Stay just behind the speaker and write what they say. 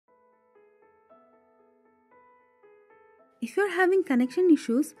If you're having connection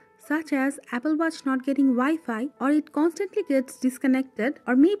issues such as Apple Watch not getting Wi-Fi, or it constantly gets disconnected,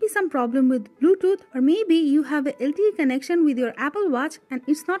 or maybe some problem with Bluetooth, or maybe you have a LTE connection with your Apple Watch and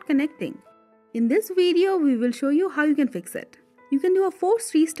it's not connecting. In this video, we will show you how you can fix it. You can do a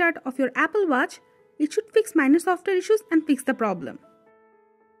forced restart of your Apple Watch. It should fix minor software issues and fix the problem.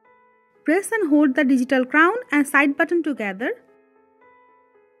 Press and hold the digital crown and side button together.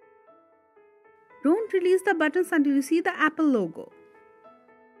 Don't release the buttons until you see the Apple logo.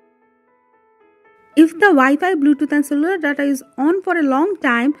 If the Wi-Fi, Bluetooth and cellular data is on for a long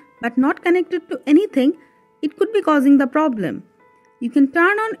time but not connected to anything, it could be causing the problem. You can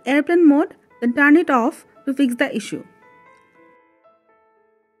turn on airplane mode, then turn it off to fix the issue.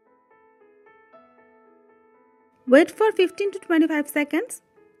 Wait for 15 to 25 seconds.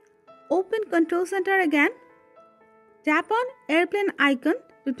 Open Control Center again. Tap on airplane icon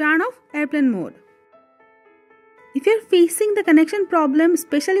to turn off airplane mode. If you are facing the connection problem,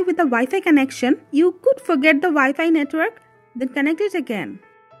 especially with the Wi-Fi connection, you could forget the Wi-Fi network, then connect it again.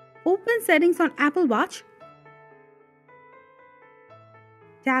 Open Settings on Apple Watch.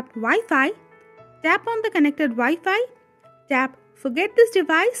 Tap Wi-Fi. Tap on the connected Wi-Fi. Tap Forget this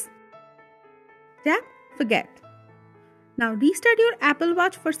device. Tap Forget. Now restart your Apple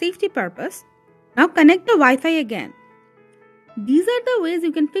Watch for safety purpose. Now connect the Wi-Fi again. These are the ways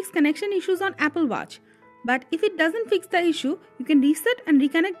you can fix connection issues on Apple Watch. But if it doesn't fix the issue, you can reset and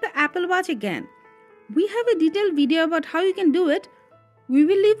reconnect the Apple Watch again. We have a detailed video about how you can do it. We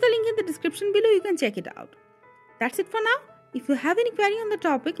will leave the link in the description below, you can check it out. That's it for now. If you have any query on the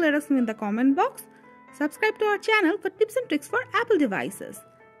topic, let us know in the comment box. Subscribe to our channel for tips and tricks for Apple devices.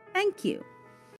 Thank you.